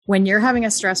When you're having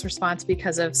a stress response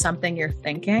because of something you're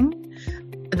thinking,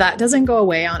 that doesn't go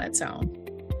away on its own.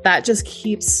 That just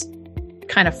keeps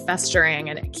kind of festering,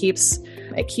 and it keeps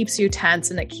you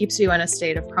tense, and it keeps you in a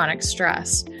state of chronic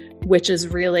stress, which is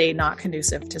really not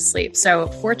conducive to sleep. So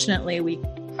fortunately,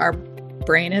 our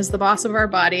brain is the boss of our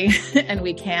body and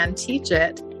we can teach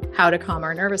it how to calm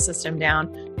our nervous system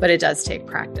down, but it does take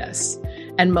practice.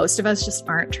 And most of us just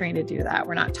aren't trained to do that.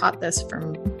 We're not taught this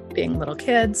from being little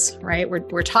kids, right?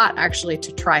 We're taught actually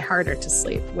to try harder to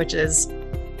sleep, which is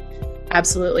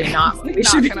absolutely not what we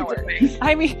should be doing.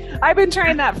 I mean, I've been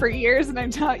trying that for years, and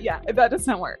I'm telling you, that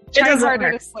doesn't work. Try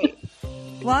harder to sleep.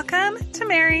 Welcome to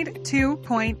Married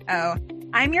 2.0.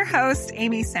 I'm your host,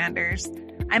 Amy Sanders.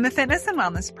 I'm a fitness and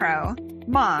wellness pro,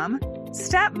 mom,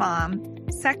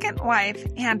 stepmom, second wife,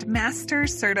 and master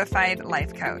certified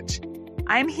life coach.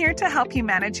 I'm here to help you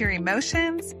manage your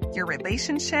emotions, your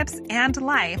relationships, and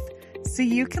life so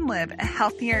you can live a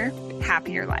healthier,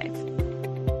 happier life.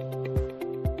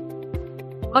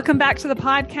 Welcome back to the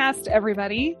podcast,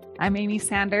 everybody. I'm Amy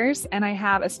Sanders, and I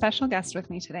have a special guest with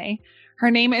me today.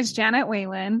 Her name is Janet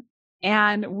Whalen,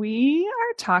 and we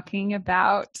are talking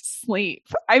about sleep.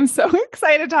 I'm so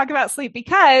excited to talk about sleep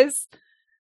because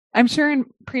I'm sure in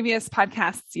previous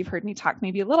podcasts you've heard me talk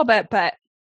maybe a little bit, but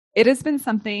it has been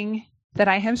something that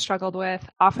I have struggled with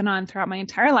off and on throughout my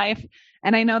entire life.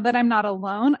 And I know that I'm not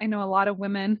alone. I know a lot of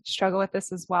women struggle with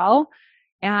this as well.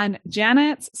 And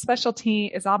Janet's specialty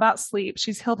is all about sleep.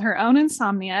 She's healed her own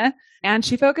insomnia, and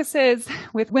she focuses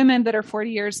with women that are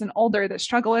 40 years and older that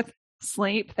struggle with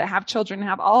sleep, that have children,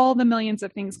 have all the millions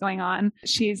of things going on.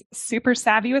 She's super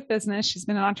savvy with business. She's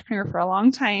been an entrepreneur for a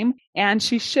long time, and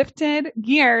she shifted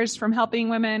gears from helping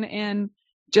women in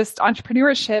just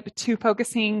entrepreneurship to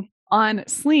focusing on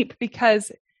sleep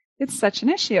because it's such an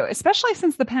issue, especially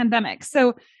since the pandemic.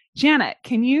 So Janet,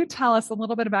 can you tell us a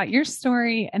little bit about your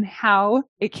story and how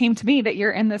it came to be that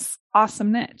you're in this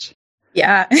awesome niche?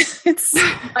 Yeah,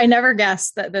 I never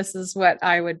guessed that this is what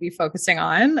I would be focusing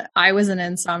on. I was an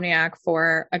insomniac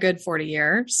for a good 40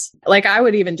 years. Like I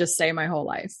would even just say my whole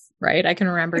life, right? I can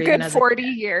remember a even good as 40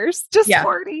 years, just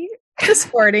 40. Just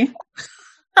 40.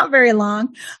 Not very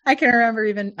long. I can remember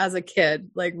even as a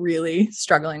kid, like really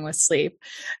struggling with sleep.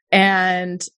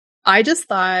 And I just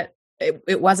thought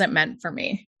it wasn't meant for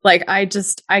me. Like I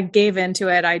gave into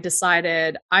it. I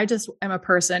decided I just am a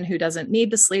person who doesn't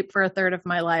need to sleep for a third of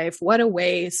my life. What a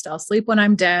waste. I'll sleep when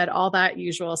I'm dead. All that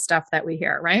usual stuff that we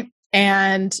hear. Right.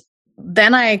 And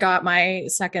then I got my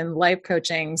second life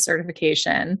coaching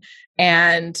certification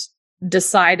and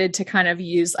decided to kind of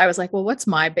I was like, well, what's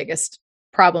my biggest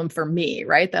problem for me,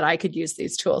 right? That I could use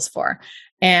these tools for.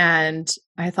 And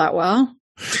I thought, well,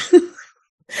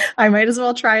 I might as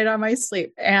well try it on my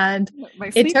sleep. And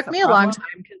it took me a long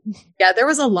time. There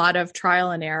was a lot of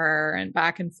trial and error and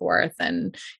back and forth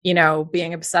and,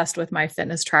 being obsessed with my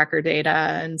fitness tracker data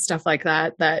and stuff like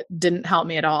that didn't help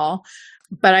me at all.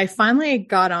 But I finally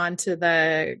got onto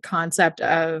the concept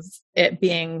of it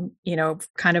being,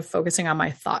 kind of focusing on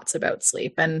my thoughts about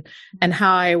sleep and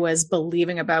how I was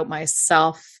believing about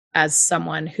myself as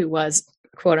someone who was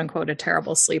quote unquote a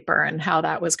terrible sleeper, and how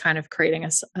that was kind of creating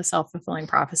a self-fulfilling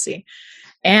prophecy.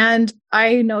 And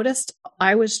I noticed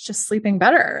I was just sleeping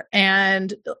better.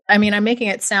 And I mean, I'm making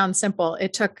it sound simple.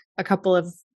 It took a couple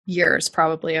of years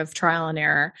probably of trial and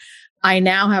error. I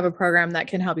now have a program that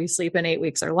can help you sleep in 8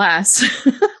 weeks or less,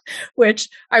 which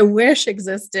I wish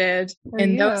existed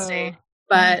in those days.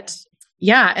 But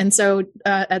yeah. And so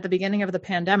at the beginning of the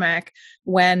pandemic,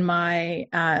 when my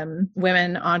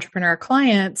women entrepreneur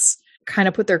clients kind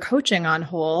of put their coaching on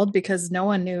hold because no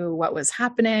one knew what was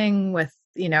happening with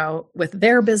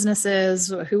their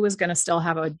businesses, who was going to still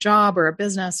have a job or a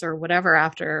business or whatever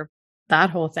after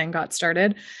that whole thing got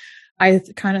started, I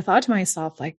kind of thought to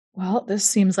myself, like, well, this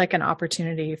seems like an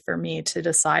opportunity for me to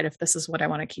decide if this is what I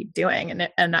want to keep doing.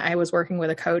 And I was working with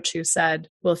a coach who said,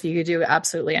 well, if you could do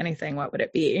absolutely anything, what would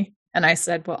it be? And I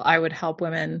said, well, I would help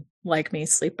women like me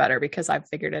sleep better because I've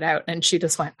figured it out. And she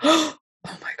just went, oh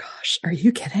my gosh, are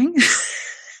you kidding?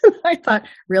 I thought,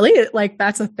 really? Like,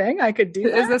 that's a thing I could do?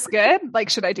 Is this good? Like,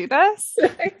 should I do this?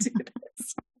 Should I do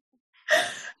this?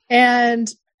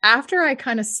 And after I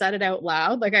kind of said it out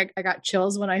loud, like I got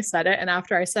chills when I said it. And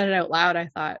after I said it out loud,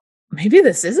 I thought, maybe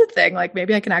this is a thing. Like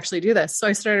maybe I can actually do this. So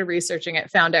I started researching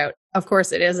it, found out, of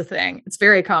course, it is a thing. It's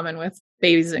very common with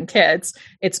babies and kids.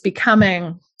 It's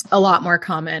becoming a lot more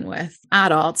common with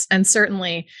adults. And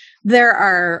certainly there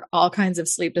are all kinds of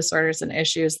sleep disorders and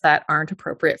issues that aren't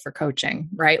appropriate for coaching,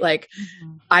 right? Like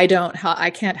I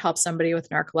can't help somebody with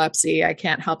narcolepsy. I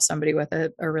can't help somebody with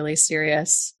a really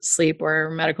serious sleep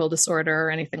or medical disorder or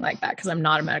anything like that because I'm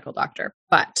not a medical doctor.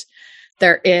 But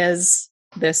there is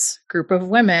this group of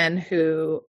women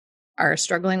who are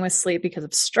struggling with sleep because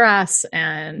of stress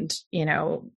and,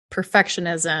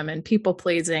 perfectionism and people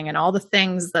pleasing and all the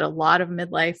things that a lot of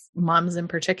midlife moms in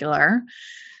particular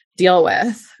deal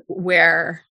with,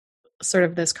 where sort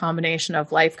of this combination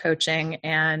of life coaching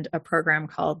and a program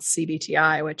called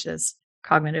CBTI, which is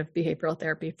cognitive behavioral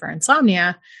therapy for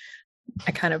insomnia,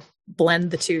 I kind of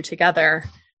blend the two together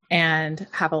and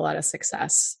have a lot of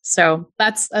success. So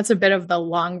that's a bit of the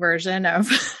long version of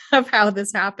how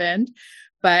this happened.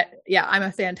 But yeah, I'm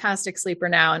a fantastic sleeper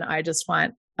now. And I just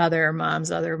want other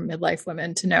moms, other midlife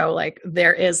women to know, like,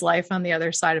 there is life on the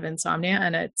other side of insomnia,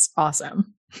 and it's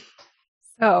awesome.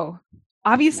 So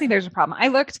obviously there's a problem.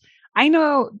 I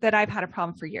know that I've had a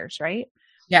problem for years, right?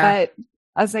 Yeah. But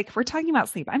I was like, if we're talking about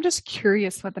sleep, I'm just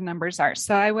curious what the numbers are.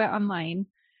 So I went online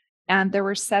and there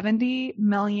were 70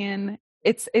 million.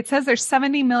 It says there's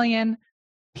 70 million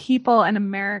people in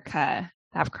America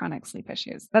that have chronic sleep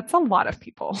issues. That's a lot of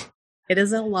people. It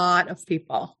is a lot of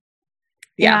people.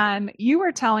 Yeah. And you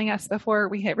were telling us before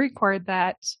we hit record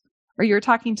or you were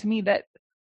talking to me that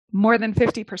more than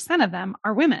 50% of them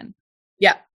are women.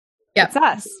 Yeah. Yeah. It's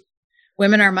us.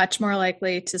 Women are much more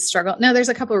likely to struggle. Now, there's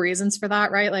a couple of reasons for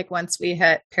that, right? Like once we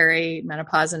hit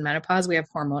perimenopause and menopause, we have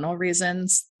hormonal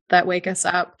reasons that wake us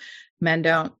up. Men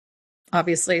don't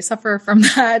obviously suffer from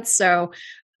that. So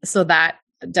that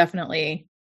definitely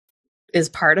is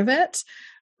part of it.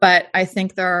 But I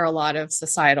think there are a lot of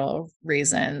societal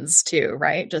reasons too,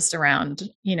 right? Just around,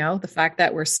 the fact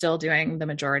that we're still doing the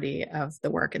majority of the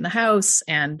work in the house,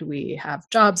 and we have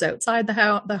jobs outside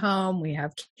the home, we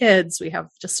have kids, we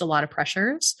have just a lot of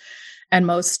pressures. And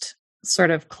most sort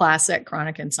of classic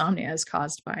chronic insomnia is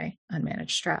caused by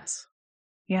unmanaged stress.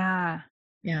 Yeah.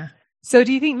 Yeah. So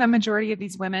do you think the majority of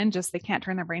these women they can't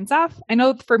turn their brains off? I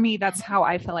know for me, that's how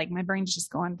I feel like my brain's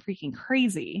just going freaking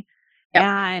crazy. Yep.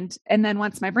 And then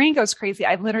once my brain goes crazy,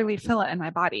 I literally feel it in my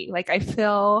body. Like I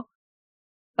feel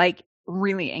like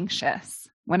really anxious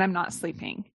when I'm not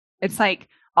sleeping. It's like,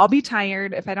 I'll be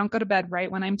tired if I don't go to bed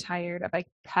right when I'm tired. If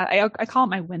I call it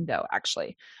my window,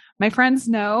 actually. My friends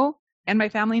know, and my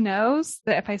family knows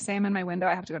that if I say I'm in my window,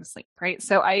 I have to go to sleep. Right.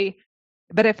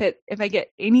 But if I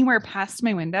get anywhere past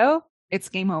my window, it's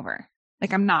game over.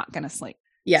 Like I'm not going to sleep.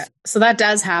 Yeah. So that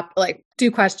does happen. Like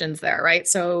 2 questions there, right?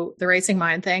 So the racing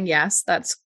mind thing, yes,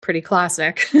 that's pretty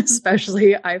classic,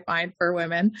 especially I find for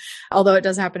women, although it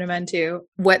does happen to men too.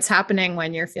 What's happening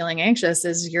when you're feeling anxious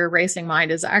is your racing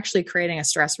mind is actually creating a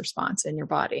stress response in your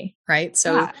body, right?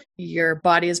 So your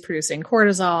body is producing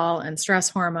cortisol and stress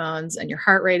hormones, and your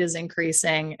heart rate is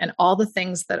increasing, and all the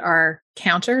things that are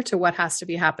counter to what has to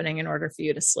be happening in order for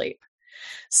you to sleep.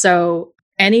 So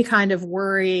any kind of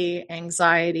worry,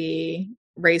 anxiety,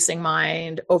 racing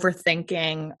mind,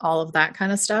 overthinking, all of that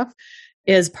kind of stuff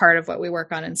is part of what we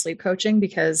work on in sleep coaching,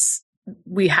 because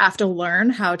we have to learn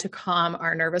how to calm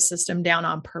our nervous system down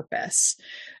on purpose.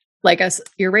 Like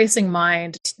your racing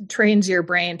mind trains your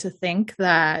brain to think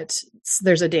that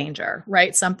there's a danger,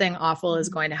 right? Something awful is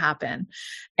going to happen.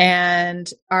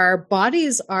 And our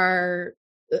bodies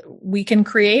we can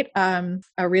create a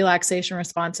relaxation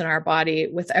response in our body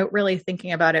without really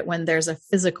thinking about it when there's a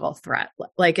physical threat.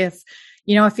 Like if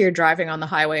you're driving on the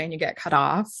highway and you get cut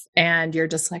off and you're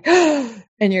just like,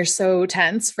 and you're so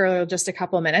tense for just a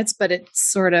couple of minutes, but it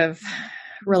sort of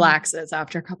relaxes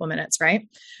after a couple of minutes, right?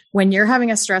 When you're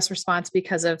having a stress response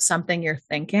because of something you're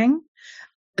thinking,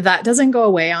 that doesn't go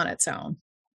away on its own.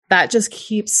 That just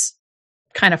keeps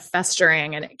kind of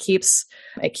festering, and it keeps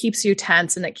you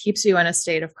tense, and it keeps you in a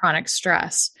state of chronic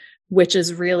stress, which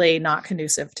is really not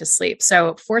conducive to sleep.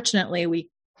 So fortunately,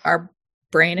 our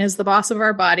brain is the boss of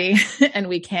our body, and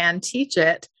we can teach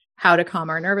it how to calm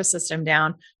our nervous system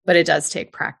down, but it does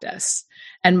take practice.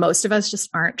 And most of us just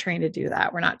aren't trained to do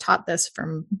that. We're not taught this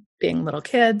from being little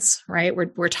kids, right?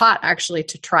 We're taught actually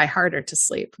to try harder to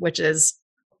sleep, which is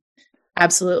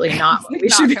absolutely not what we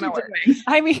should be doing.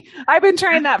 I mean, I've been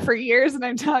trying that for years, and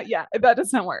I'm telling you, that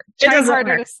doesn't work. Try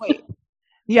harder to sleep.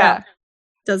 Yeah.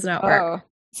 Does not work.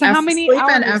 So how many sleep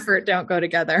hours? And effort don't go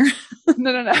together.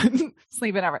 No.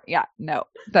 Sleep and effort. Yeah. No,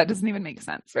 that doesn't even make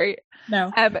sense. Right.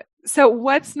 No. So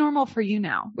what's normal for you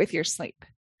now with your sleep?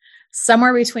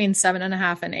 Somewhere between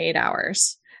 7.5 and 8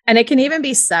 hours. And it can even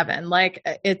be 7. Like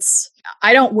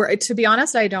I don't worry, to be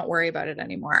honest, I don't worry about it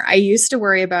anymore. I used to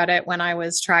worry about it when I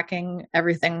was tracking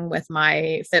everything with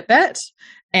my Fitbit,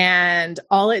 and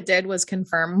all it did was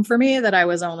confirm for me that I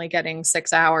was only getting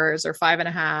 6 hours or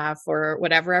 5.5 or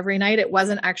whatever every night. It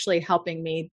wasn't actually helping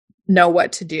me know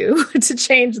what to do to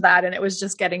change that. And it was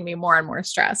just getting me more and more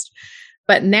stressed.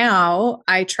 But now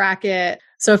I track it.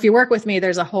 So if you work with me,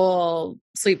 there's a whole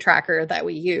sleep tracker that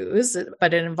we use,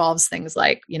 but it involves things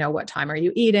like, what time are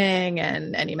you eating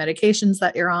and any medications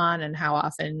that you're on and how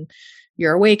often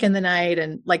you're awake in the night.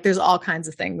 And like, there's all kinds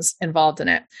of things involved in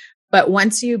it. But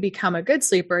once you become a good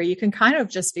sleeper, you can kind of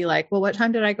just be like, well, what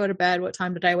time did I go to bed? What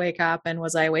time did I wake up? And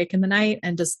was I awake in the night?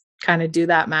 And just kind of do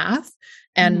that math.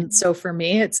 And so for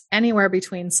me, it's anywhere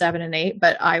between 7 and 8,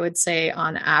 but I would say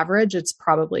on average, it's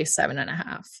probably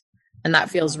 7.5. And that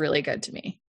feels really good to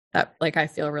me. That like, I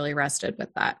feel really rested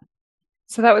with that.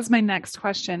 So that was my next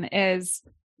question is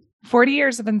 40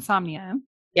 years of insomnia.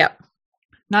 Yep.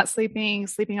 Not sleeping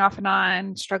off and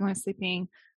on, struggling with sleeping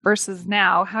versus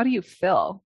now. How do you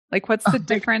feel? Like, what's the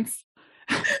difference?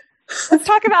 Let's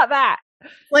talk about that.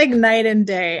 Like night and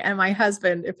day. And my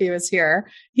husband, if he was here,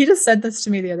 he just said this to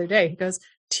me the other day. He goes,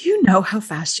 do you know how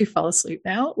fast you fall asleep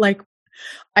now? Like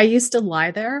I used to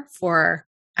lie there for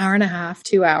an hour and a half,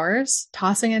 2 hours,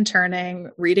 tossing and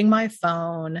turning, reading my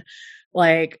phone,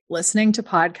 like listening to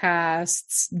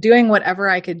podcasts, doing whatever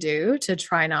I could do to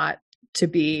try not to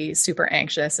be super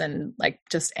anxious and like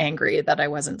just angry that I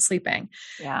wasn't sleeping.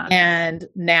 Yeah. And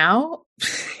now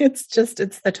it's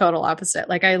the total opposite.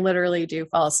 Like I literally do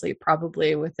fall asleep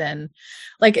probably within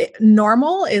like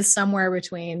normal is somewhere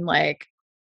between like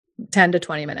 10 to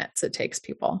 20 minutes it takes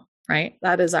people, right?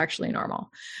 That is actually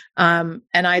normal. And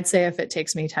I'd say if it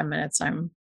takes me 10 minutes,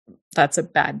 that's a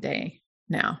bad day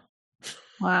now.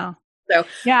 Wow. So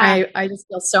yeah, I just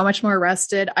feel so much more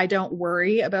rested. I don't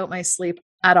worry about my sleep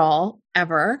at all,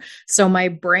 ever. So my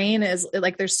brain is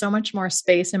like, there's so much more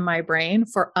space in my brain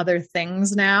for other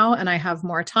things now. And I have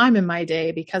more time in my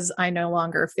day because I no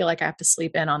longer feel like I have to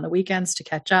sleep in on the weekends to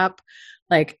catch up.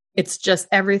 Like it's just,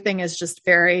 everything is just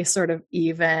very sort of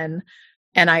even.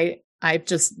 And I've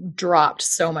just dropped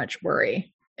so much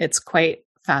worry. It's quite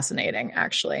fascinating,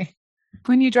 actually.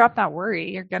 When you drop that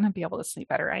worry, you're going to be able to sleep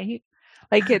better, right?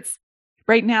 Like it's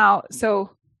right now. So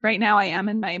right now I am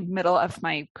in my middle of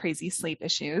my crazy sleep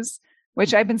issues,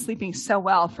 which I've been sleeping so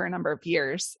well for a number of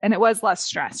years. And it was less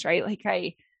stress, right? Like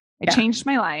I changed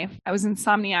my life. I was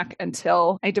insomniac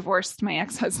until I divorced my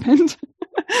ex-husband.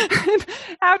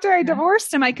 After I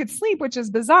divorced him, I could sleep, which is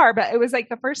bizarre, but it was like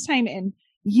the first time in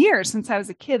years since I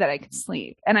was a kid that I could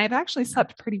sleep. And I've actually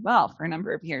slept pretty well for a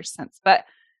number of years since, but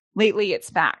lately it's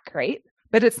back, right?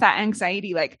 But it's that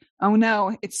anxiety, like, oh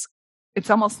no, it's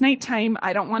almost nighttime.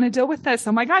 I don't want to deal with this.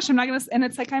 Oh my gosh, I'm not going to. And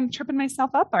it's like, I'm tripping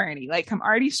myself up already. Like I'm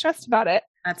already stressed about it.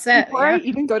 That's it. Before I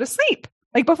even go to sleep.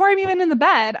 Like before I'm even in the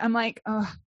bed, I'm like, oh,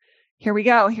 here we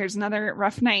go. Here's another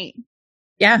rough night.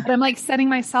 Yeah. But I'm like setting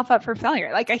myself up for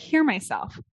failure. Like I hear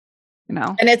myself,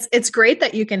 And it's great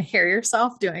that you can hear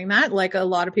yourself doing that. Like a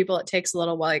lot of people, it takes a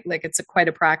little while, like it's quite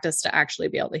a practice to actually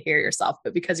be able to hear yourself,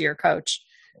 but because you're a coach,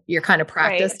 you're kind of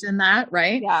practiced in that.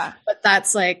 Right. Yeah. But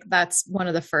that's one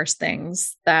of the first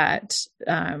things that,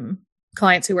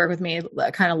 clients who work with me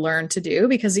kind of learn to do,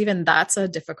 because even that's a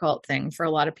difficult thing for a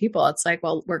lot of people. It's like,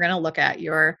 well, we're going to look at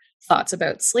your thoughts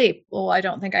about sleep. Well, I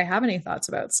don't think I have any thoughts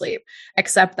about sleep,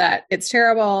 except that it's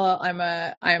terrible. I'm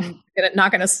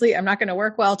not going to sleep. I'm not going to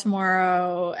work well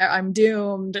tomorrow. I'm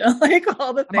doomed. Like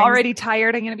all the things. I'm already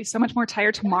tired. I'm going to be so much more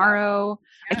tired tomorrow.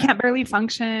 Yeah. I can't barely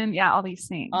function. Yeah. All these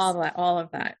things. All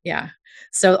of that. Yeah.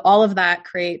 So all of that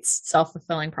creates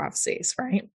self-fulfilling prophecies,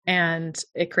 right? And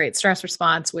it creates stress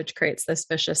response, which creates this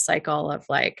vicious cycle of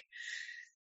like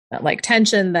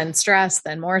tension, then stress,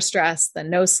 then more stress, then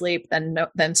no sleep,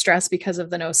 then stress because of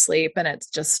the no sleep. And it's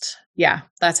just,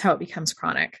 that's how it becomes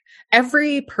chronic.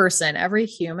 Every person, every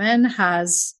human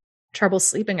has trouble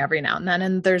sleeping every now and then.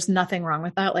 And there's nothing wrong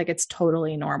with that. Like it's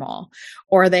totally normal.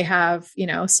 Or they have,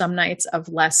 some nights of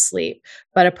less sleep,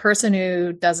 but a person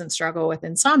who doesn't struggle with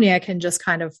insomnia can just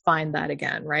kind of find that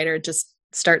again, right? Or it just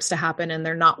starts to happen and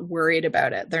they're not worried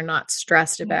about it. They're not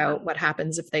stressed about what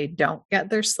happens if they don't get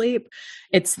their sleep.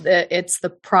 It's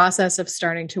the process of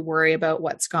starting to worry about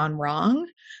what's gone wrong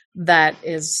that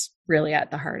is really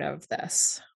at the heart of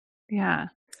this. Yeah.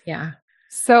 Yeah.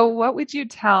 So what would you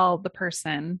tell the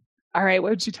person? All right, what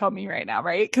would you tell me right now,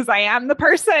 right? Because I am the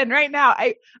person right now.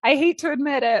 I hate to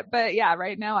admit it, but yeah,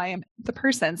 right now I am the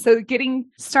person. So getting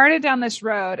started down this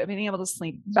road of being able to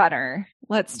sleep better,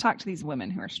 let's talk to these women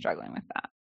who are struggling with that.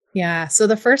 Yeah. So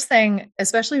the first thing,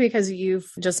 especially because you've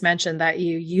just mentioned that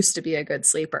you used to be a good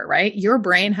sleeper, right? Your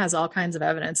brain has all kinds of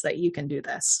evidence that you can do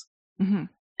this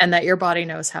and that your body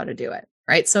knows how to do it,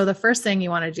 right? So the first thing you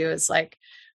want to do is like,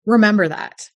 remember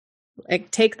that. Like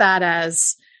take that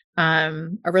as a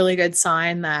really good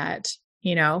sign that,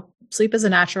 sleep is a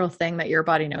natural thing that your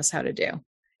body knows how to do.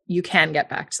 You can get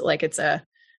back to like, it's a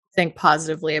think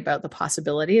positively about the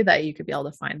possibility that you could be able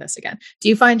to find this again. Do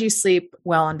you find you sleep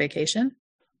well on vacation?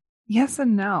 Yes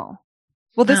and no.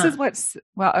 Well, this is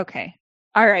okay.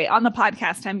 All right. On the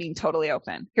podcast, I'm being totally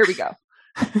open. Here we go.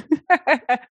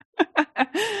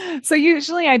 So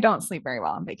usually I don't sleep very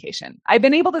well on vacation. I've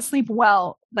been able to sleep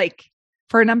well, like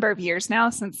for a number of years now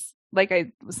since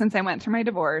I went through my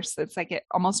divorce. It's like it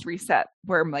almost reset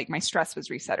where like my stress was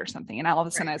reset or something. And all of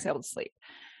a sudden I was able to sleep.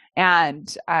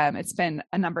 And it's been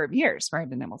a number of years where I've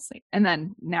been able to sleep. And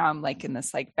then now I'm like in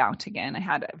this like bout again. I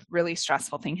had a really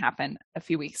stressful thing happen a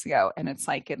few weeks ago and it's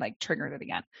like, it like triggered it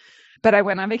again. But I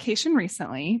went on vacation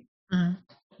recently. Mm-hmm.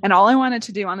 And all I wanted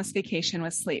to do on this vacation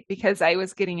was sleep because I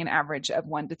was getting an average of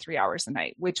 1 to 3 hours a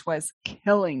night, which was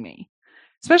killing me,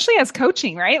 especially as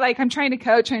coaching, right? Like I'm trying to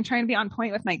coach, I'm trying to be on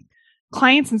point with my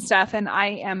clients and stuff. And I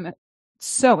am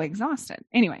so exhausted.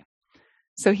 Anyway,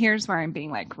 so here's where I'm being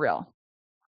like real.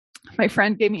 My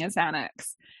friend gave me a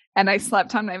Xanax and I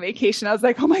slept on my vacation. I was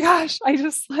like, oh my gosh, I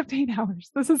just slept 8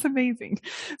 hours. This is amazing.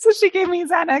 So she gave me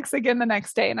Xanax again the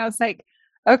next day. And I was like,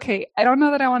 okay, I don't know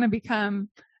that I want to become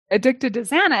addicted to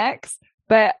Xanax,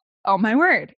 but oh my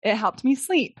word, it helped me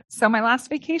sleep. So my last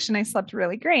vacation, I slept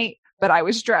really great, but I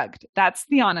was drugged. That's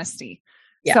the honesty.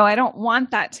 Yeah. So I don't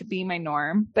want that to be my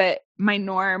norm, but my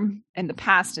norm in the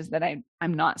past is that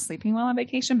I'm not sleeping well on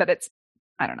vacation, but it's,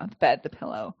 I don't know, the bed, the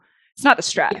pillow. It's not the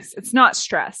stress. Yeah. It's not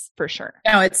stress for sure.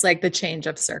 No, it's like the change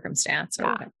of circumstance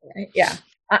or whatever, right? Yeah.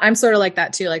 I'm sort of like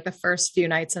that too. Like the first few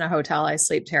nights in a hotel, I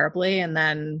sleep terribly and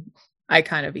then I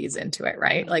kind of ease into it,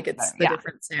 right? Like it's the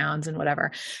different sounds and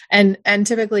whatever. And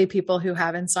typically people who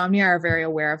have insomnia are very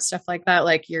aware of stuff like that.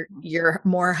 Like you're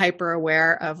more hyper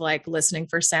aware of like listening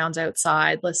for sounds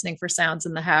outside, listening for sounds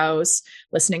in the house,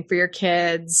 listening for your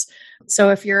kids. So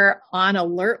if you're on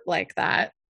alert like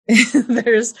that,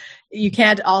 you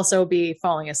can't also be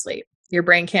falling asleep. Your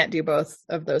brain can't do both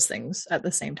of those things at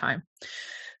the same time.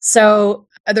 So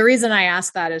the reason I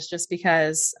ask that is just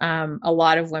because a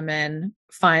lot of women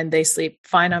find they sleep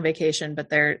fine on vacation, but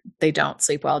they don't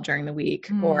sleep well during the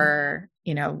week or,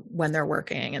 when they're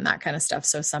working and that kind of stuff.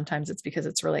 So sometimes it's because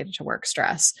it's related to work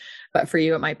stress, but for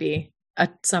you, it might be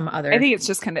some other. I think it's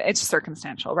just it's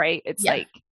circumstantial, right? It's like,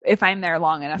 if I'm there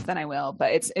long enough, then I will,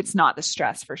 but it's not the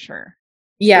stress for sure.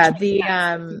 Yeah.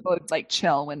 People would like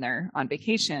chill when they're on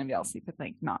vacation and be able to sleep, but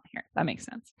like not here. That makes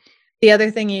sense. The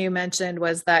other thing you mentioned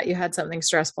was that you had something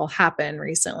stressful happen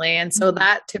recently. And so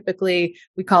that typically,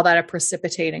 we call that a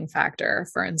precipitating factor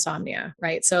for insomnia,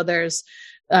 right? So there's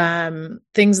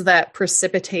things that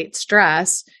precipitate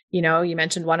stress. You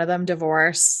mentioned one of them,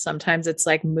 divorce. Sometimes it's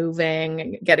like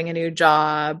moving, getting a new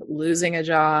job, losing a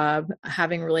job,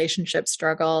 having relationship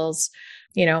struggles,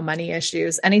 money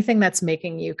issues. Anything that's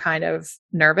making you kind of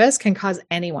nervous can cause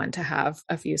anyone to have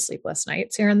a few sleepless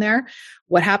nights here and there.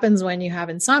 What happens when you have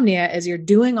insomnia is you're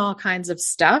doing all kinds of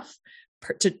stuff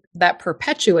that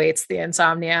perpetuates the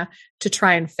insomnia to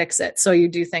try and fix it. So you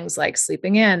do things like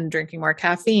sleeping in, drinking more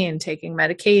caffeine, taking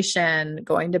medication,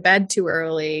 going to bed too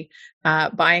early,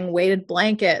 buying weighted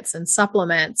blankets and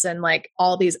supplements and like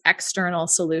all these external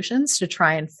solutions to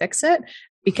try and fix it.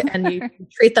 And you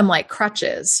treat them like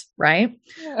crutches, right?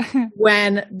 Yeah.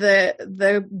 When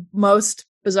the most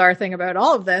bizarre thing about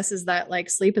all of this is that like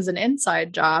sleep is an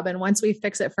inside job. And once we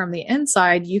fix it from the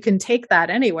inside, you can take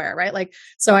that anywhere, right? Like,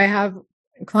 so I have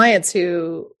clients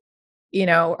who,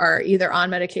 are either on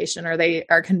medication or they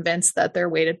are convinced that their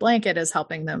weighted blanket is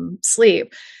helping them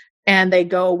sleep. And they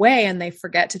go away and they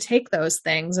forget to take those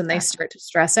things and they start to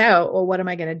stress out. Well, what am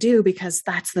I going to do? Because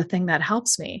that's the thing that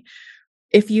helps me.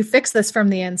 If you fix this from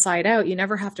the inside out, you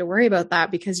never have to worry about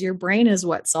that because your brain is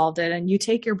what solved it and you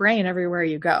take your brain everywhere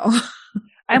you go. Right?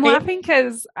 I'm laughing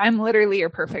because I'm literally your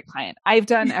perfect client. I've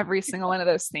done every single one of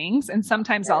those things and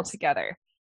sometimes all together.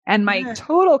 And my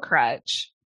total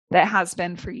crutch that has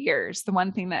been for years, the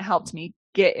one thing that helped me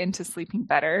get into sleeping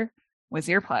better was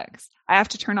earplugs. I have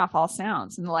to turn off all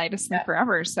sounds and the light is sleep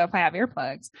forever. So if I have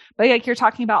earplugs, but like you're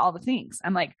talking about all the things,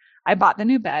 I'm like, I bought the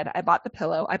new bed. I bought the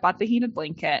pillow. I bought the heated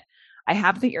blanket. I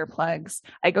have the earplugs.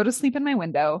 I go to sleep in my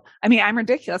window. I mean, I'm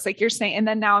ridiculous. Like you're saying, and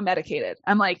then now I'm medicated.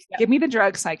 I'm like, give me the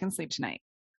drug so I can sleep tonight.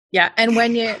 Yeah. And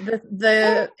when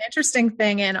the interesting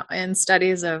thing in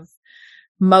studies of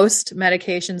most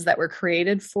medications that were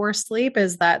created for sleep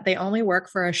is that they only work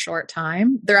for a short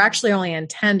time. They're actually only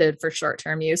intended for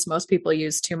short-term use. Most people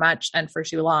use too much and for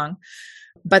too long,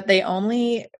 but they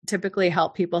only typically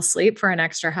help people sleep for an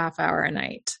extra half hour a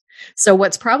night. So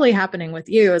what's probably happening with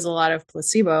you is a lot of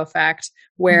placebo effect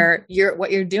where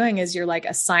what you're doing is you're like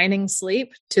assigning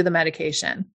sleep to the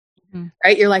medication,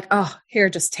 right? You're like, oh, here,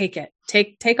 just take it.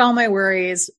 Take all my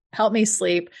worries, help me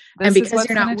sleep. This and is because what's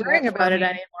you're gonna not do worrying it for about it me.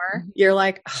 anymore, you're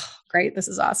like, oh, great, this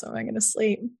is awesome. I'm going to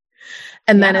sleep.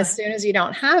 And then Yeah. as soon as you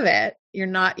don't have it, you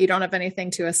don't have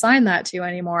anything to assign that to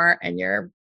anymore. And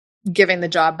you're giving the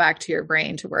job back to your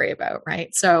brain to worry about.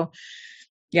 Right. So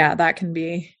yeah, that can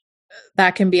be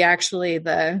actually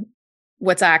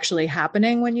what's actually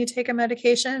happening when you take a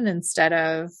medication, instead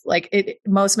of like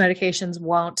most medications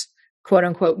won't quote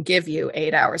unquote give you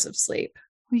 8 hours of sleep.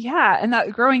 Yeah. And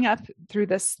that growing up through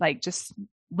this, like just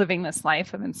living this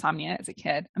life of insomnia as a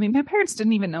kid. I mean, my parents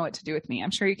didn't even know what to do with me.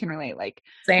 I'm sure you can relate. Like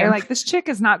they're like, this chick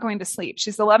is not going to sleep.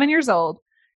 She's 11 years old.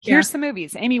 Here's some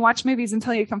movies. Amy, watch movies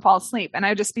until you can fall asleep. And I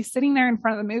would just be sitting there in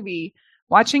front of the movie,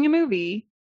 watching a movie,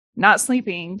 not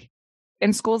sleeping,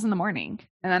 and school's in the morning.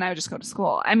 And then I would just go to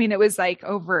school. I mean, it was like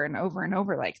over and over and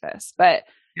over like this. But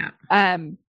so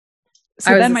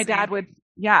then my dad would,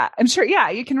 I'm sure,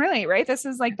 you can relate, right? This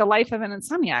is like the life of an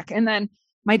insomniac. And then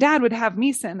my dad would have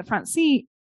me sit in the front seat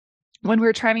when we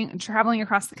were traveling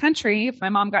across the country, if my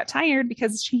mom got tired,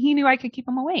 because he knew I could keep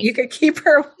him awake. You could keep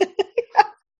her.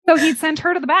 So he'd send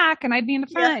her to the back and I'd be in the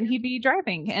front and he'd be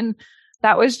driving. And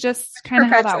that was just kind of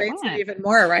how that went. It even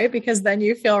more, right? Because then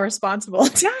you feel responsible.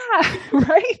 Yeah,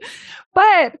 right.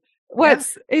 But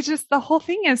it's just, the whole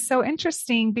thing is so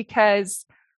interesting, because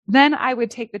then I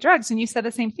would take the drugs, and you said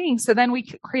the same thing. So then we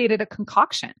created a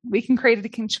concoction. We can create a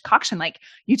concoction. Like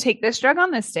you take this drug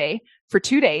on this day for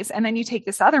 2 days, and then you take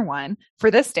this other one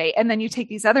for this day, and then you take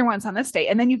these other ones on this day,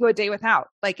 and then you go a day without.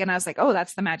 Like, and I was like, oh,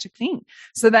 that's the magic thing.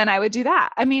 So then I would do that.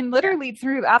 I mean, literally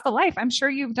throughout the life, I'm sure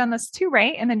you've done this too,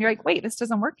 right? And then you're like, wait, this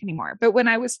doesn't work anymore. But when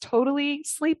I was totally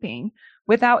sleeping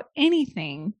without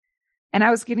anything, and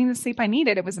I was getting the sleep I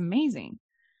needed, it was amazing.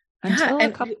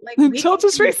 Until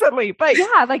just recently. But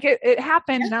yeah, like it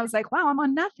happened. And I was like, wow, I'm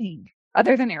on nothing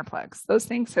other than earplugs. Those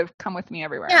things have come with me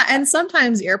everywhere. Yeah. And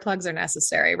sometimes earplugs are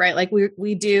necessary, right? Like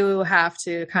we do have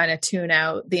to kind of tune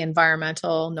out the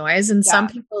environmental noise. And some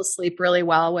people sleep really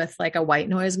well with like a white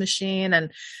noise machine,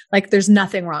 and like there's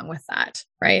nothing wrong with that.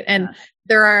 Right. And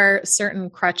there are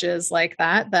certain crutches like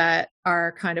that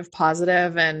are kind of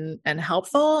positive and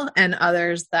helpful, and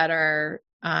others that are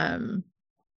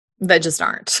that just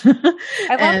aren't. I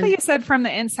love that you said from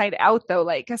the inside out, though.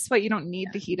 Like, guess what? You don't need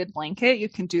the heated blanket. You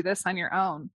can do this on your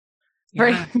own.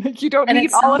 Right? Like, you don't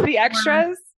need all of the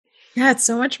extras. It's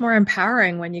so much more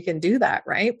empowering when you can do that,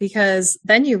 right? Because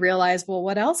then you realize, well,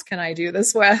 what else can I do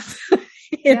this with?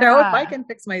 you know, if I can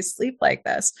fix my sleep like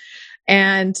this.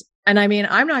 And I mean,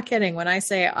 I'm not kidding when I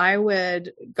say I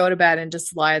would go to bed and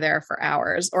just lie there for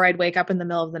hours, or I'd wake up in the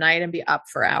middle of the night and be up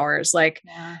for hours. Like,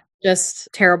 just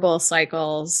terrible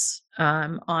cycles,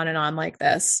 on and on like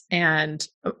this. And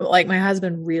like, my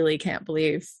husband really can't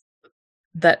believe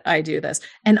that I do this.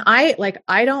 And I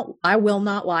will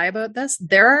not lie about this.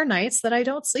 There are nights that I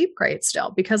don't sleep great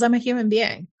still, because I'm a human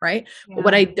being. Right. Yeah. But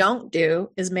what I don't do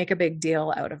is make a big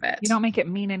deal out of it. You don't make it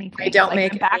mean anything. I don't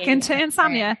make it back into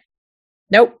insomnia. Anything.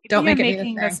 Nope. Don't make it mean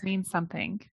making this mean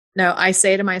something. No, I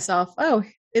say to myself, oh,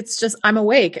 it's just, I'm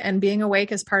awake, and being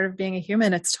awake is part of being a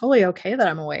human. It's totally okay that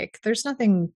I'm awake. There's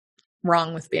nothing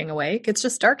wrong with being awake. It's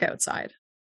just dark outside.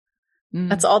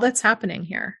 That's all that's happening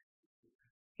here.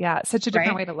 Yeah. It's such a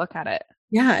different way to look at it.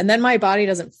 Yeah. And then my body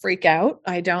doesn't freak out.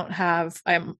 I don't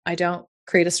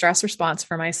create a stress response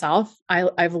for myself.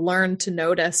 I've learned to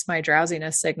notice my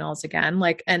drowsiness signals again.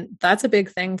 and that's a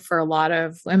big thing for a lot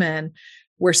of women.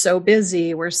 We're so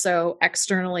busy. We're so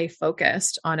externally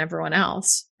focused on everyone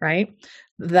else. Right.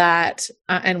 That,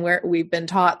 and we've been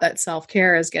taught that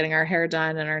self-care is getting our hair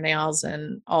done and our nails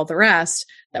and all the rest,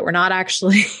 that we're not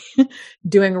actually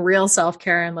doing real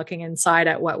self-care and looking inside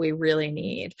at what we really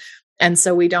need. And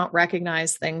so we don't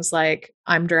recognize things like,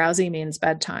 I'm drowsy means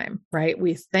bedtime, right?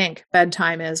 We think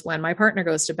bedtime is when my partner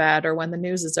goes to bed, or when the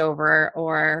news is over,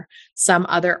 or some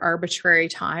other arbitrary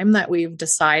time that we've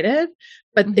decided.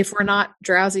 But if we're not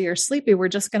drowsy or sleepy, we're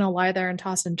just going to lie there and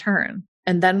toss and turn.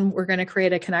 And then we're going to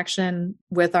create a connection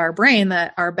with our brain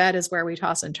that our bed is where we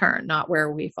toss and turn, not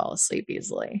where we fall asleep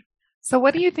easily. So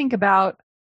what do you think about,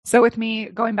 so with me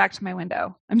going back to my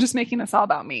window, I'm just making this all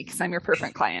about me because I'm your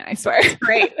perfect client, I swear.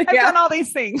 Great. I've done all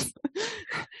these things.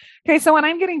 Okay. So when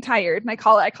I'm getting tired, and I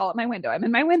call it my window. I'm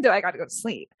in my window. I got to go to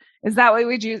sleep. Is that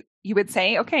what you would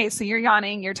say, okay, so you're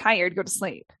yawning, you're tired, go to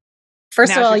sleep.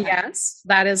 First of all, yes,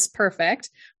 that is perfect.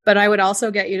 But I would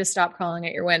also get you to stop calling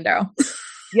at your window.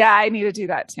 Yeah, I need to do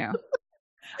that too.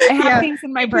 I have things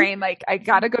in my brain, like I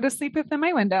got to go to sleep within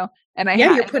my window. And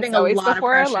you're putting a lot of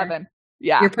pressure. 11.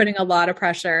 Yeah. You're putting a lot of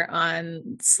pressure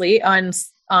on sleep,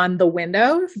 on the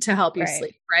window to help you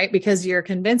sleep, right? Because you're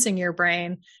convincing your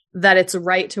brain that it's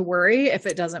right to worry if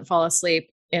it doesn't fall asleep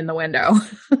in the window.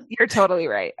 You're totally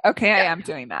right. Okay. Yeah. I am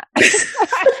doing that.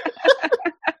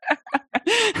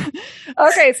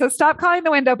 Okay. So stop calling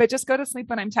the window, but just go to sleep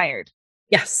when I'm tired.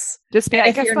 Yes. Just be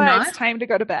like, you're not, it's time to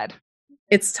go to bed.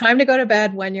 It's time to go to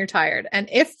bed when you're tired. And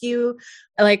if you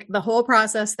like, the whole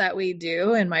process that we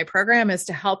do in my program is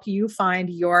to help you find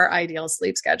your ideal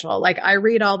sleep schedule. Like I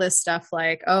read all this stuff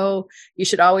like, oh, you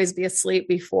should always be asleep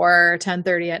before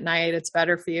 10:30 at night. It's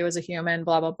better for you as a human,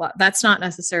 blah, blah, blah. That's not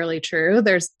necessarily true.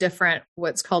 There's different,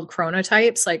 what's called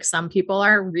chronotypes. Like some people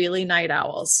are really night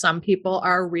owls. Some people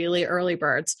are really early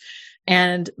birds.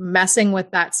 And messing with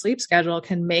that sleep schedule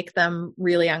can make them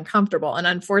really uncomfortable. And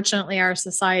unfortunately, our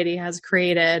society has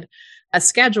created a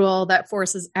schedule that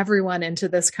forces everyone into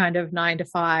this kind of 9 to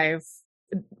 5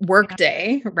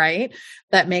 workday, right?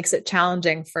 That makes it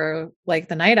challenging for like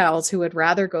the night owls who would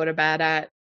rather go to bed at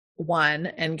 1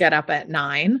 and get up at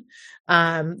 9.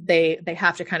 They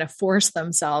have to kind of force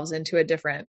themselves into a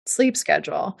different sleep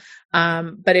schedule.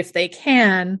 But if they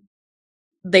can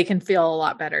feel a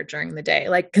lot better during the day.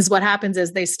 Like, cause what happens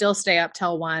is they still stay up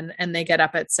till 1 and they get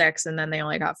up at 6 and then they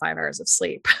only got 5 hours of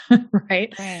sleep.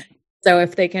 Right. So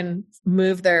if they can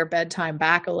move their bedtime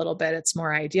back a little bit, it's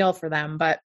more ideal for them.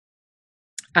 But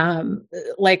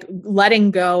like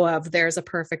letting go of there's a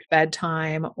perfect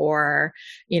bedtime or,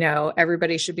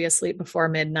 everybody should be asleep before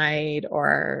midnight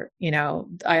or,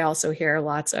 I also hear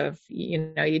lots of,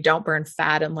 you don't burn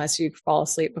fat unless you fall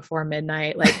asleep before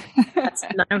midnight. Like that's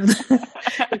none of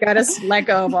you got to let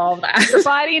go of all of that. Your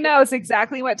body knows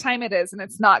exactly what time it is and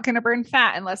it's not going to burn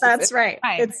fat unless that's right.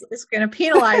 It's going to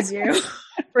penalize you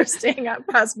for staying up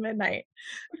past midnight.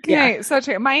 Okay. Yeah. So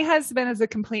true. My husband is a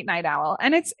complete night owl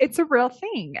and it's a real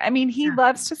thing. I mean, he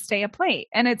loves to stay up late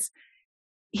and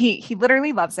he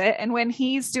literally loves it. And when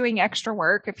he's doing extra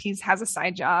work, if he has a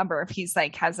side job or if he's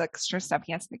like has extra stuff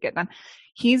he has to get done,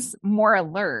 he's more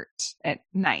alert at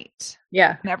night.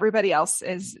 Yeah. And everybody else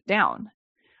is down.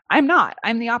 I'm not.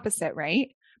 I'm the opposite,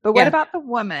 right? But what about the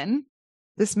woman?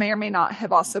 This may or may not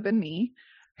have also been me,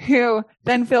 who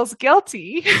then feels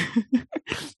guilty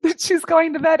that she's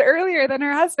going to bed earlier than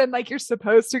her husband. Like you're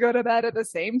supposed to go to bed at the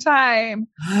same time,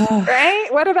 right?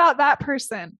 What about that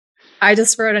person? I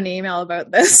just wrote an email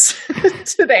about this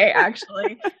today,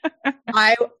 actually.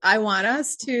 I want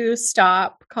us to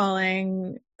stop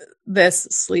calling this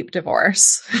sleep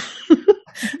divorce.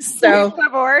 Sleep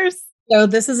divorce. So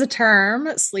this is a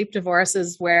term. Sleep divorce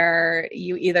is where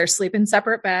you either sleep in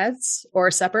separate beds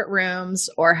or separate rooms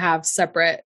or have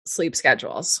separate sleep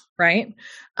schedules, right?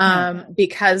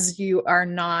 Because you are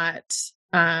not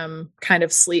kind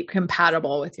of sleep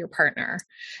compatible with your partner.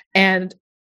 And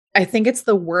I think it's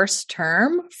the worst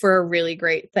term for a really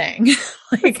great thing.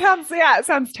 It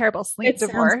sounds terrible. Sleep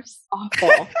divorce.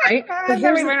 Awful, right? But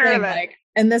here's the thing,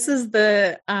 and this is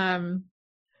the I'm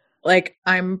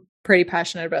pretty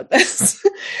passionate about this.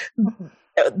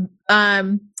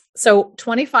 So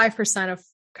 25% of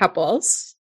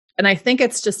couples, and I think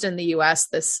it's just in the US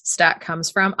this stat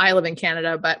comes from. I live in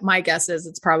Canada, but my guess is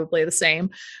it's probably the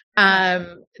same.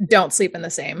 Don't sleep in the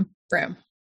same room.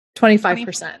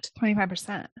 25%.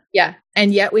 25%. Yeah.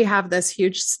 And yet we have this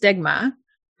huge stigma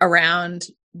around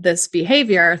this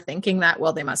behavior, thinking that,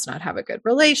 well, they must not have a good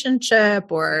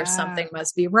relationship or something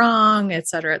must be wrong, et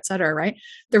cetera, right?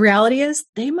 The reality is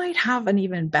they might have an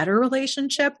even better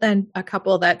relationship than a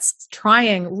couple that's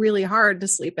trying really hard to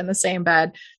sleep in the same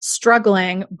bed,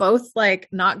 struggling, both like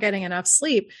not getting enough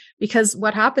sleep. Because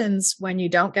what happens when you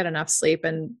don't get enough sleep,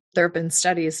 and there have been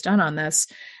studies done on this,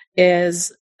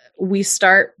 is we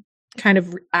start kind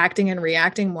of acting and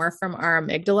reacting more from our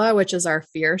amygdala, which is our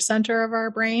fear center of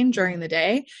our brain during the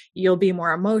day. You'll be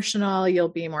more emotional. You'll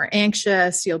be more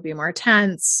anxious. You'll be more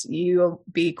tense. You'll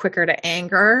be quicker to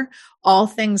anger, all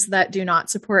things that do not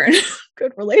support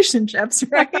good relationships,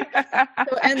 right?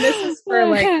 And this is for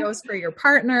goes for your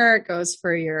partner. It goes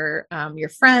for your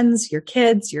friends, your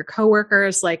kids, your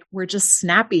coworkers. Like we're just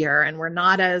snappier and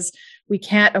we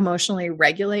can't emotionally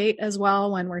regulate as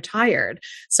well when we're tired.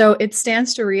 So it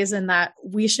stands to reason that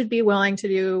we should be willing to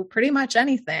do pretty much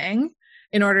anything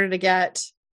in order to get,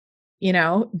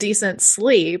 decent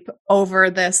sleep over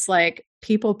this like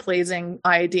people pleasing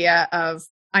idea of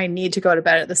I need to go to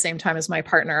bed at the same time as my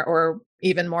partner, or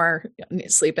even more,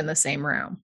 sleep in the same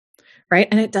room. Right.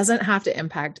 And it doesn't have to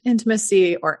impact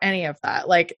intimacy or any of that.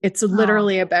 Like it's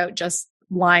literally about just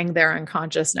lying there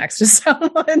unconscious next to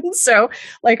someone. So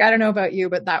I don't know about you,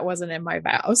 but that wasn't in my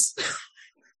vows.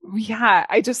 Yeah.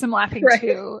 I just am laughing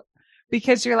too,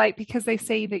 because you're like, because they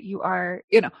say that you are,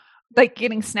 like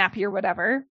getting snappy or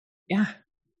whatever. Yeah.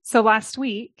 So last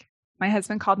week, my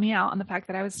husband called me out on the fact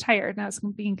that I was tired and I was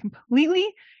being completely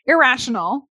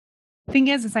irrational, thing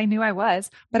is I knew I was,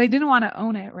 but I didn't want to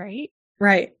own it. Right.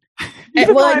 Right.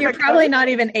 And you're probably not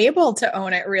even able to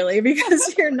own it really,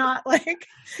 because you're not like,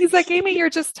 he's like, Amy, you're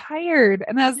just tired.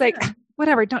 And I was like,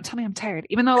 whatever, don't tell me I'm tired.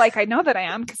 Even though like, I know that I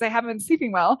am because I haven't been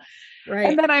sleeping well. right.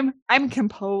 And then I'm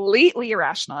completely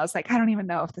irrational. I was like, I don't even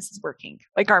know if this is working.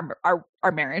 Like our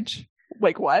marriage,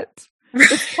 like what?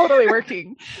 It's totally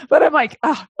working. But I'm like,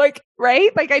 oh, like,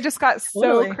 right. Like I just got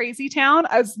so crazy town.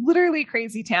 I was literally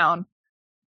crazy town.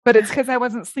 But it's because I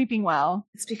wasn't sleeping well.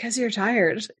 It's because you're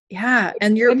tired. Yeah.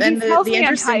 And he tells me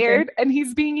I'm tired, and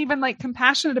he's being even like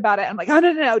compassionate about it. I'm like, oh,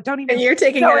 no, don't even. And you're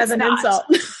taking it as an insult.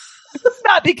 It's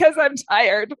not because I'm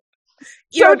tired.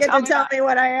 You don't get to tell me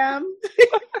what I am.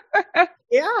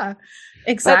 Yeah,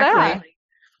 exactly.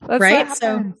 That's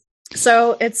right.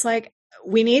 So it's like,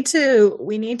 we need to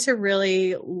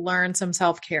really learn some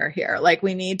self-care here. Like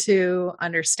we need to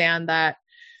understand that,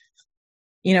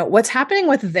 you know, what's happening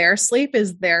with their sleep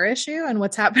is their issue, and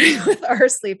what's happening with our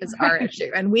sleep is our issue.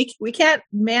 And we can't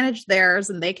manage theirs,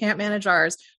 and they can't manage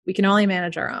ours. We can only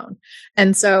manage our own.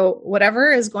 And so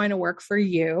whatever is going to work for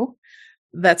you,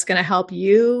 that's going to help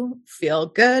you feel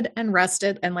good and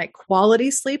rested, and like quality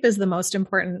sleep is the most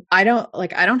important. I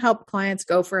don't help clients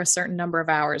go for a certain number of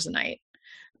hours a night.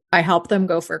 I help them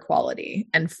go for quality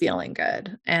and feeling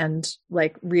good and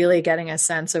like really getting a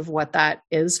sense of what that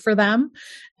is for them.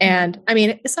 And I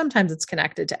mean, sometimes it's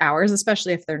connected to hours,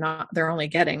 especially if they're only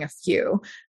getting a few.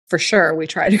 For sure, we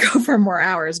try to go for more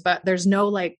hours, but there's no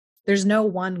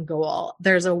one goal.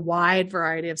 There's a wide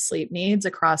variety of sleep needs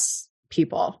across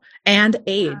people and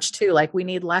age too. Like we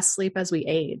need less sleep as we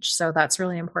age. So that's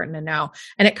really important to know.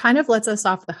 And it kind of lets us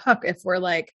off the hook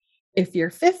if you're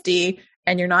 50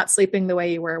 and you're not sleeping the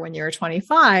way you were when you were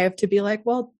 25, to be like,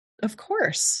 well, of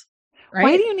course. Right?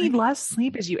 Why do you need less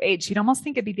sleep as you age? You'd almost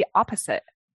think it'd be the opposite.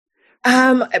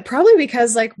 Probably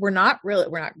because like we're not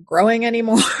growing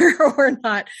anymore. We're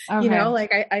not, okay. You know,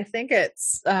 like I think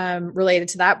it's related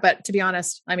to that. But to be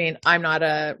honest, I mean, I'm not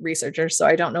a researcher, so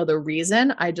I don't know the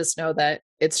reason. I just know that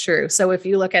it's true. So if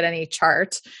you look at any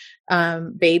chart,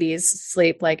 babies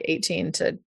sleep like 18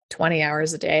 to 20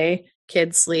 hours a day.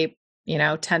 Kids sleep,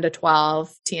 10 to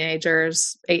 12,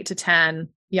 teenagers, 8 to 10,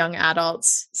 young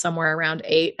adults, somewhere around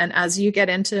 8. And as you get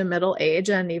into middle age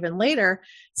and even later,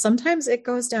 sometimes it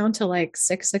goes down to like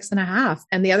 6.5.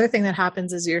 And the other thing that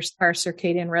happens is our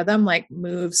circadian rhythm like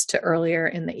moves to earlier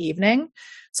in the evening.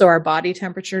 So our body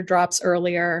temperature drops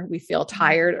earlier. We feel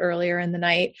tired earlier in the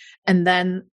night. And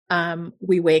then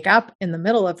we wake up in the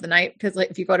middle of the night, because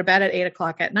like if you go to bed at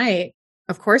 8:00 at night,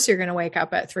 of course you're going to wake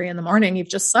up at 3 a.m. You've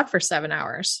just slept for 7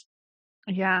 hours.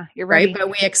 Yeah, you're right. But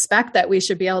we expect that we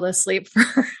should be able to sleep for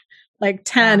like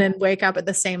 10 and wake up at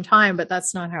the same time, but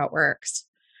that's not how it works.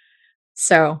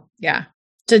 So yeah.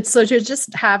 To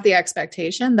just have the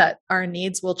expectation that our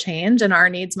needs will change and our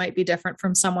needs might be different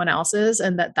from someone else's,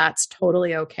 and that's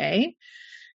totally okay,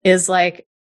 is like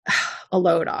a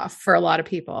load off for a lot of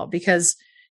people, because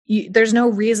there's no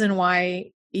reason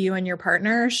why you and your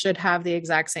partner should have the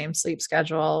exact same sleep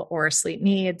schedule or sleep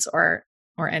needs or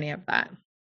any of that.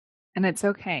 And it's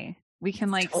okay. We can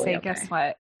totally say, guess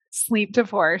what? Sleep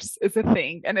divorce is a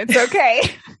thing, and it's okay.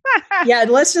 Yeah.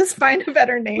 Let's just find a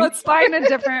better name. Let's find a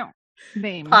different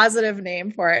name. Positive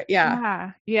name for it.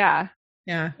 Yeah. Yeah.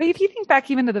 But if you think back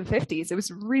even to the 50s, it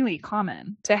was really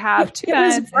common to have two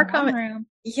beds in one room.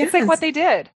 Yes. It's like what they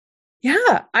did.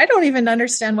 Yeah. I don't even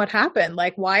understand what happened.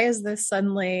 Like, why is this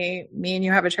suddenly mean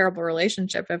you have a terrible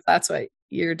relationship if that's what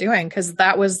you're doing? Because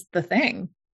that was the thing.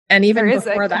 And even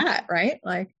before that, right?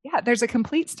 Like, yeah, there's a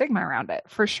complete stigma around it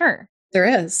for sure.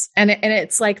 There is. And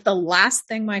it's like the last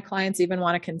thing my clients even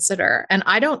want to consider. And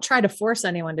I don't try to force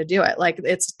anyone to do it. Like,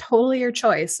 it's totally your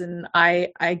choice. And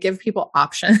I give people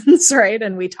options, right?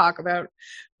 And we talk about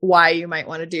why you might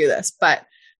want to do this. But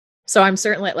so I'm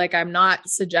certainly I'm not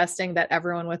suggesting that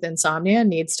everyone with insomnia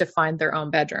needs to find their own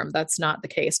bedroom. That's not the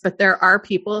case. But there are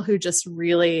people who just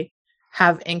really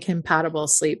have incompatible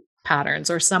sleep patterns,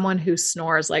 or someone who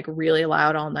snores like really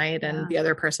loud all night and the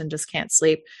other person just can't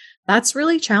sleep. That's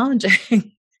really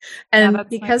challenging. And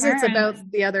because it's about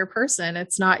the other person,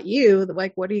 it's not you.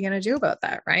 Like, what are you going to do about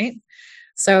that? Right.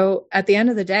 So at the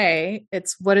end of the day,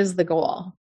 it's, what is the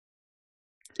goal?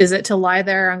 Is it to lie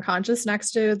there unconscious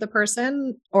next to the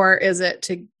person, or is it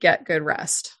to get good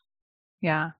rest?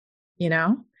 Yeah.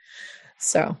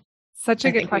 So such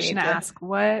a good question to ask.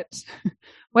 What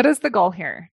is the goal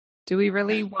here? Do we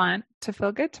really want to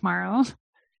feel good tomorrow?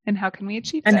 And how can we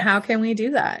achieve that? And how can we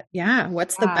do that? Yeah.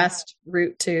 What's the best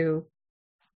route to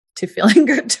feeling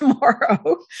good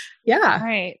tomorrow? Yeah.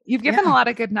 Right. You've given a lot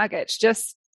of good nuggets.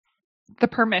 Just the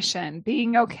permission,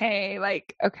 being okay.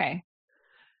 Like, okay,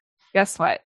 guess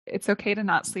what? it's okay to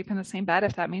not sleep in the same bed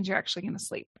if that means you're actually going to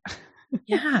sleep.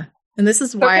 Yeah. And this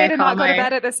is It's why okay I to call not go to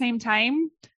bed at the same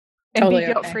time and Totally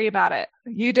be guilt-free about it.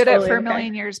 You did Totally it for a okay.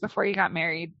 million years before you got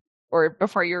married or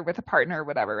before you were with a partner or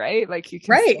whatever, right? Like you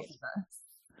can Right. still do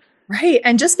this. Right.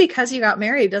 And just because you got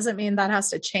married doesn't mean that has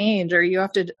to change or you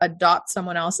have to adopt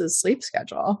someone else's sleep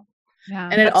schedule. Yeah.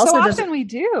 And it But also so doesn't. often we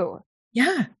do.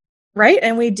 Yeah. Right.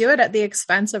 And we do it at the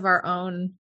expense of our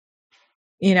own,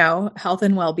 health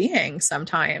and well-being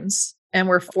sometimes. And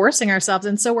we're forcing ourselves.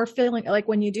 And so we're feeling like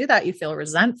when you do that, you feel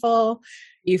resentful.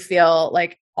 You feel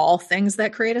like all things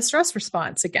that create a stress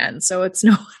response again. So it's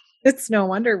no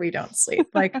wonder we don't sleep.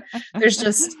 Like there's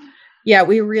just,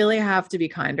 we really have to be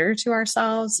kinder to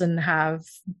ourselves and have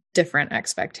different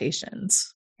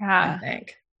expectations. Yeah. I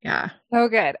think. Yeah. So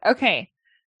good. Okay.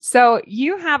 So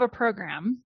you have a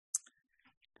program.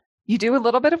 You do a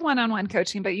little bit of one-on-one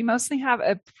coaching, but you mostly have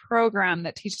a program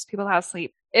that teaches people how to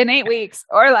sleep in 8 weeks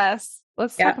or less.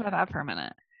 Let's talk about that for a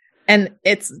minute. And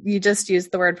you just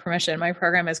used the word permission. My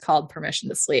program is called Permission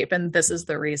to Sleep. And this is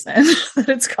the reason that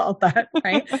it's called that,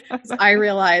 right? I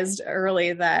realized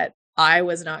early that I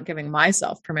was not giving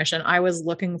myself permission. I was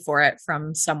looking for it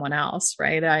from someone else,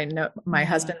 right? I know my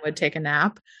husband would take a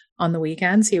nap on the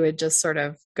weekends. He would just sort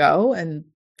of go and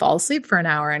fall asleep for an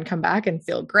hour and come back and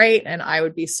feel great. And I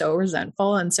would be so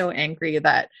resentful and so angry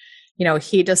that,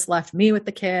 he just left me with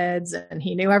the kids and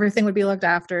he knew everything would be looked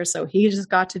after. So he just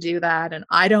got to do that and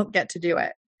I don't get to do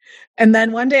it. And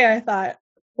then one day I thought,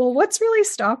 well, what's really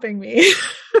stopping me?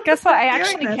 Guess what? I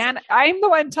actually can. I'm the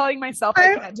one telling myself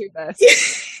I can't do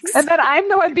this. And then I'm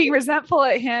the one being resentful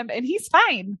at him and he's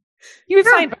fine. He was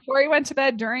fine before he went to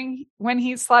bed, during when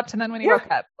he slept, and then when he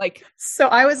woke up. So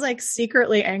I was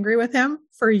secretly angry with him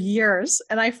for years.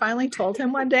 And I finally told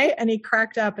him one day and he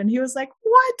cracked up and he was like,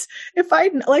 what?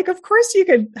 If of course you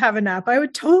could have a nap. I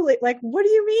would totally what do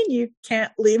you mean you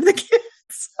can't leave the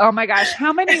kids? Oh my gosh.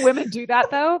 How many women do that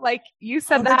though? You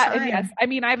said that. And yes, I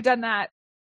mean, I've done that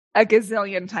a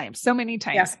gazillion times, so many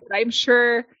times. Yes. I'm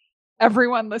sure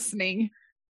everyone listening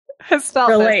has felt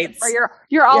Relates. This, where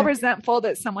you're all resentful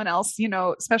that someone else,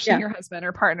 especially your husband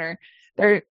or partner,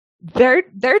 they're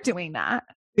doing that,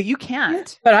 but you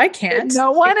can't. But I can't. And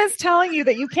no one is telling you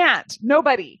that you can't.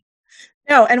 Nobody.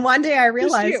 No. And one day I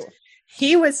realized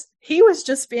he was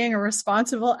just being a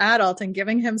responsible adult and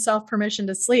giving himself permission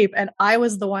to sleep. And I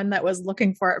was the one that was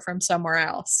looking for it from somewhere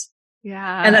else.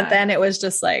 Yeah. And then it was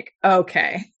just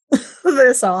okay,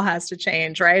 this all has to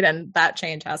change. Right. And that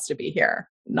change has to be here.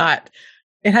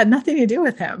 It had nothing to do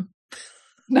with him.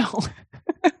 No,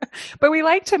 but we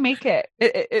like to make it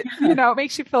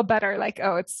makes you feel better.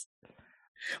 It's,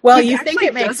 well, you think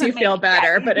it makes you feel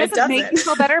better, but it doesn't make you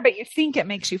feel better, but you think it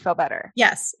makes you feel better.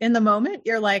 Yes. In the moment,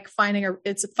 you're finding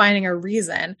a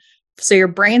reason. So your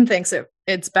brain thinks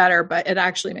it's better, but it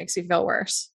actually makes you feel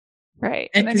worse. Right.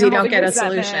 And because you don't get a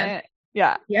solution.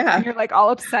 Yeah. Yeah. And you're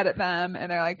all upset at them.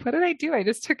 And they're like, what did I do? I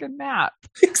just took a nap.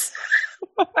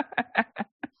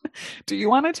 Do you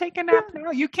want to take a nap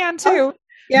now? You can too.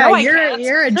 Yeah, no,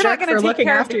 you're a jerk for looking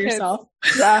after yourself.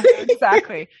 Yeah,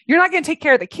 exactly. You're not going to take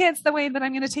care of the kids the way that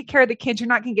I'm going to take care of the kids. You're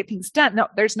not going to get things done. No,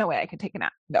 there's no way I can take a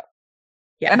nap. No.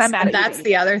 Yes. And I'm mad at that's you.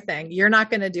 The other thing. You're not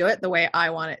going to do it the way I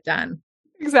want it done.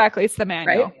 Exactly. It's the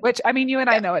manual, right? Which I mean, you and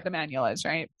I know what the manual is,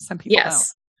 right? Some people don't.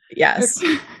 Yes.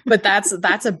 But that's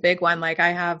a big one. I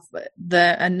have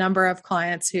a number of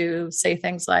clients who say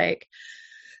things like,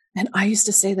 and I used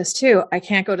to say this too, I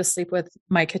can't go to sleep with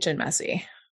my kitchen messy,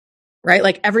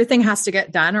 right? Everything has to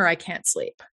get done or I can't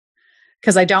sleep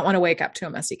because I don't want to wake up to a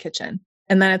messy kitchen.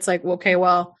 And then it's okay,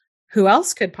 well, who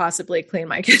else could possibly clean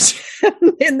my kitchen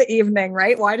in the evening,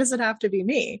 right? Why does it have to be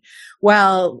me?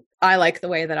 Well, I like the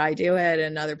way that I do it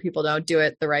and other people don't do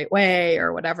it the right way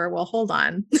or whatever. Well, hold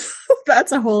on.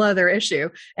 That's a whole other issue.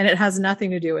 And it has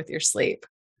nothing to do with your sleep.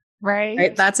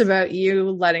 Right. That's about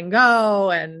you letting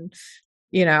go and,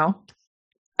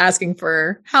 asking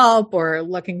for help or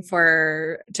looking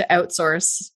to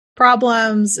outsource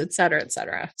problems, et cetera, et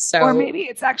cetera. So, or maybe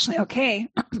it's actually okay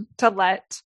to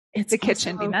let the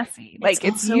kitchen be messy.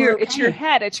 It's your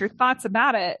head, it's your thoughts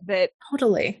about it that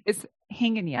totally is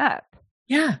hanging you up.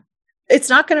 Yeah. It's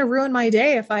not going to ruin my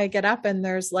day if I get up and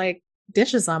there's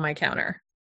dishes on my counter.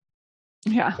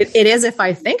 Yeah. It is if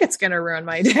I think it's going to ruin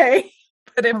my day.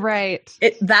 But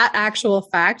that actual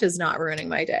fact is not ruining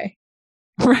my day.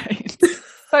 Right.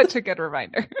 Such a good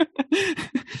reminder.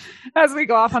 As we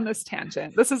go off on this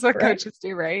tangent, this is what coaches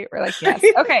do, right? We're yes.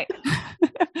 Okay.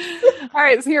 All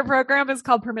right. So your program is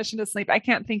called Permission to Sleep. I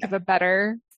can't think of a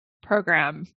better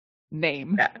program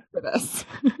name for this.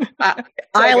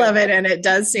 I love it. And it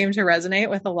does seem to resonate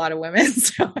with a lot of women.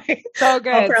 So good.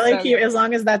 I'll probably keep, as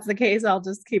long as that's the case, I'll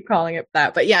just keep calling it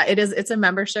that. But yeah, it's a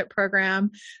membership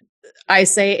program. I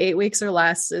say 8 weeks or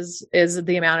less is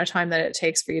the amount of time that it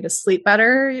takes for you to sleep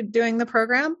better doing the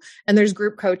program. And there's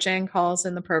group coaching calls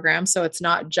in the program. So it's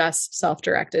not just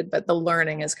self-directed, but the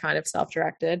learning is kind of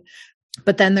self-directed.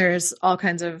 But then there's all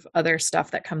kinds of other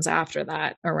stuff that comes after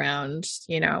that around,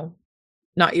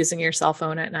 not using your cell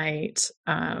phone at night,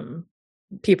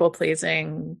 people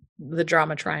pleasing, the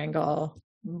drama triangle,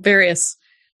 various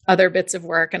other bits of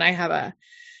work. And I have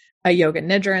a yoga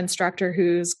nidra instructor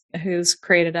who's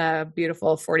created a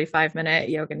beautiful 45-minute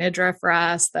yoga nidra for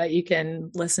us that you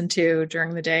can listen to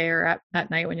during the day or at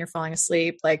night when you're falling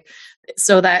asleep. Like,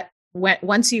 so that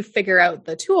once you figure out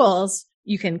the tools,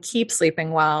 you can keep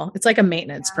sleeping well. It's like a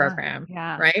maintenance program,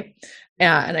 right?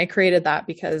 Yeah. And I created that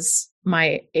because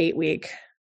my 8-week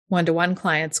one-to-one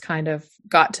clients kind of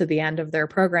got to the end of their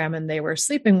program and they were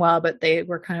sleeping well, but they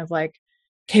were kind of like,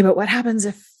 okay, but what happens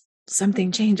if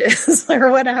something changes or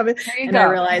what happens? And I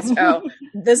realized,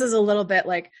 this is a little bit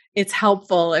like, it's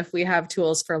helpful if we have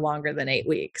tools for longer than 8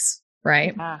 weeks.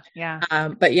 Right.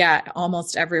 But yeah,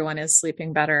 almost everyone is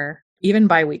sleeping better, even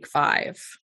by week 5.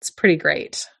 It's pretty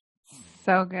great.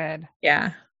 So good.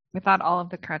 Yeah. Without all of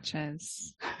the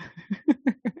crutches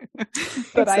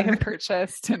that I have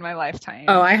purchased in my lifetime.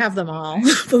 Oh, I have them all.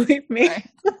 Believe me.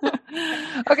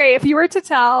 Okay. If you were to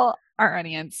tell our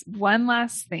audience one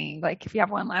last thing, like if you have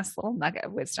one last little nugget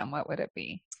of wisdom, what would it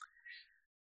be?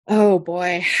 Oh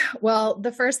boy. Well,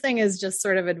 the first thing is just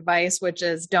sort of advice, which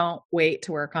is don't wait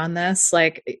to work on this.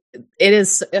 Like it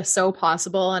is so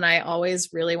possible. And I always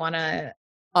really want to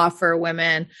offer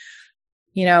women,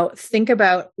 think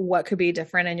about what could be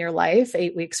different in your life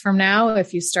 8 weeks from now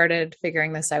if you started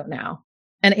figuring this out now.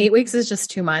 And 8 weeks is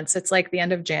just 2 months. It's like the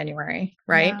end of January,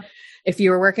 right? Yeah. If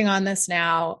you were working on this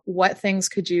now, what things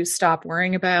could you stop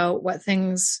worrying about? What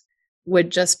things would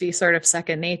just be sort of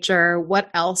second nature? What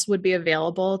else would be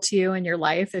available to you in your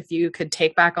life if you could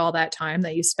take back all that time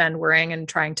that you spend worrying and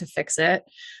trying to fix it?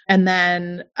 And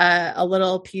then a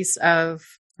little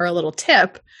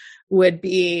tip would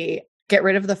be get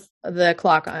rid of the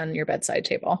clock on your bedside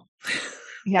table.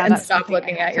 Yeah. And stop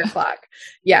looking at your clock.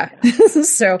 Yeah.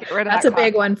 So that's a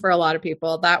big one for a lot of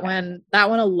people. That one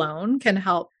alone can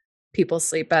help people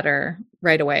sleep better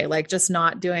right away. Like just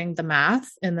not doing the math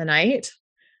in the night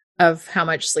of how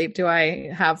much sleep do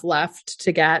I have left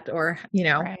to get, or,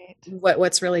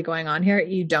 what's really going on here.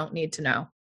 You don't need to know.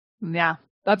 Yeah.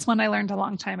 That's one I learned a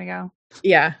long time ago.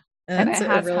 Yeah. And that's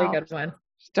a really good one.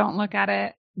 Don't look at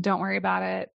it. Don't worry about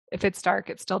it. If it's dark,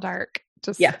 it's still dark.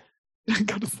 Just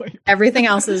go to sleep. Everything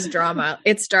else is drama.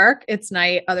 It's dark. It's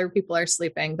night. Other people are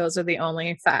sleeping. Those are the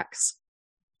only facts.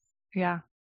 Yeah.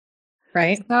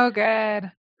 Right. So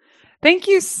good. Thank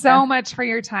you so much for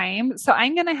your time. So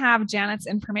I'm going to have Janet's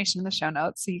information in the show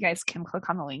notes so you guys can click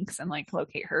on the links and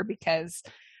locate her, because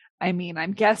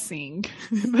I'm guessing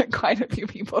that quite a few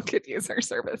people could use her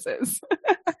services.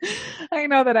 I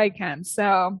know that I can.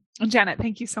 So Janet,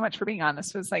 thank you so much for being on.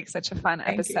 This was such a fun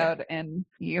episode, and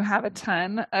you have a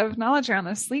ton of knowledge around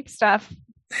this sleep stuff.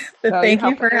 Thank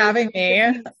you for having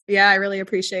me. Yeah, I really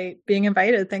appreciate being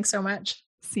invited. Thanks so much.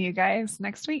 See you guys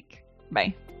next week.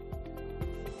 Bye.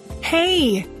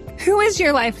 Hey, who is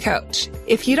your life coach?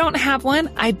 If you don't have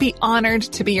one, I'd be honored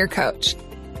to be your coach.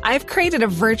 I've created a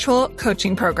virtual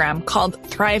coaching program called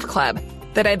Thrive Club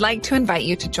that I'd like to invite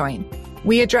you to join.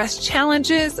 We address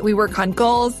challenges, we work on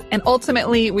goals, and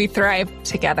ultimately we thrive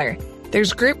together.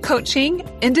 There's group coaching,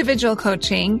 individual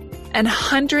coaching, and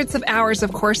hundreds of hours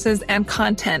of courses and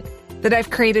content that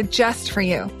I've created just for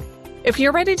you. If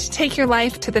you're ready to take your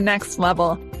life to the next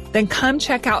level, then come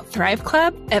check out Thrive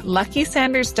Club at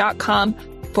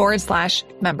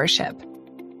luckysanders.com/membership.